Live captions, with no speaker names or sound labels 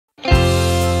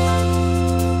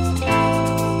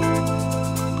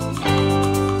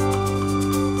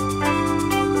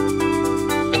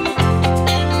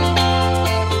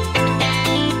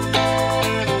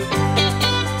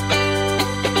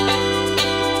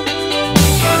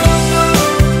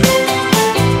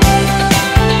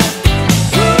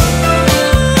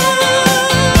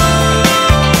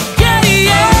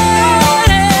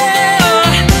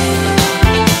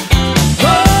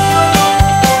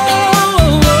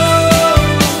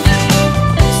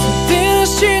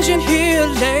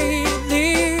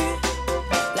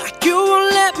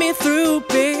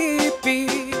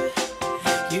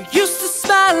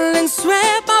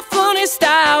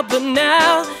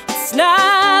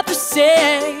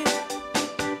say.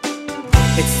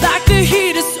 It's like the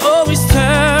heat is always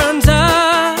turned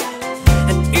up,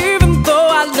 and even though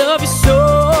I love you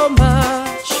so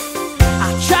much, I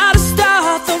try to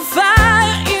start the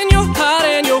fire in your heart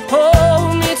and you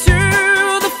hold me to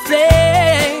the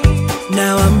flame.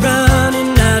 Now I'm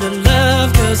running out of love,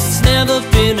 'cause it's never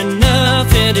been enough,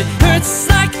 and it hurts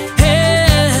like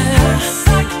hell.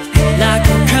 Like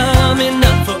I'm coming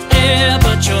up for air,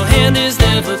 but your hand is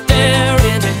never there,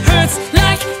 and it hurts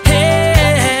like hell.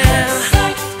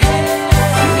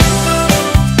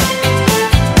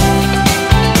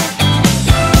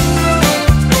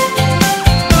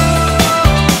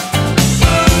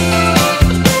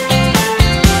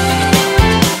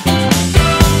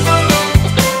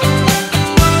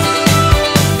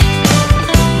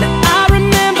 Now I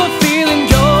remember feeling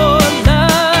your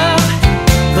love,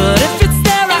 but if it's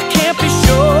there I can't be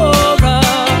sure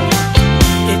of.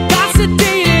 It got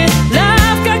sedated,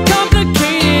 love got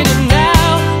complicated, and now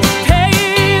we pay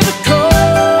the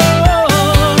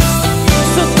cost.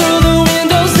 So throw the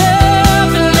windows up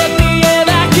and let the air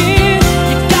back in.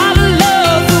 You gotta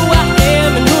love who I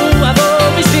am and who I've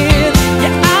always been.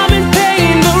 Yeah, I'm in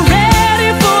pain, but ready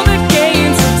for the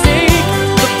game to take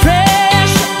the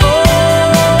pressure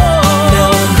off. Now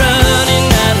I'm running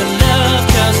out of love,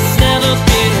 'cause it's never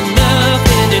been enough,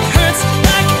 and it hurts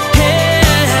like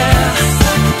hell.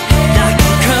 Like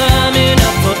I'm coming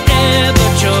up for air,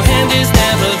 but your hand is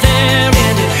never there,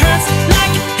 and it hurts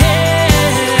like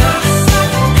hell.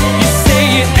 You say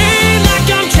it ain't like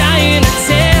I'm trying to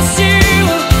test you,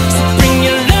 so bring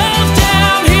your love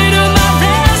down here to my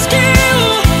rescue.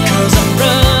 'Cause I'm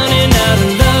running out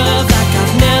of love, like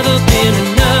I've never been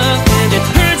enough, and it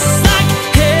hurts like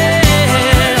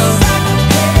hell.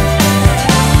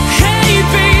 Hey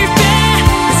baby,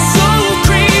 it's so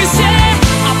crazy.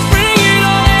 I bring it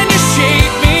on and you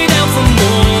shake me down for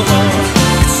more.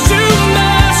 It's too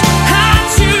much, hot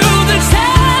to the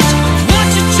touch. What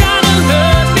you trying to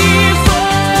hurt me for?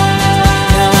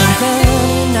 Now I'm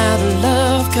running out of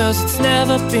love, 'cause it's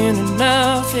never been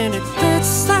enough, and it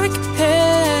hurts like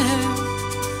hell.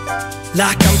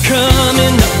 Like I'm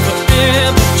coming up for air,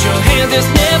 but your hand is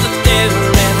never there,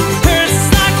 and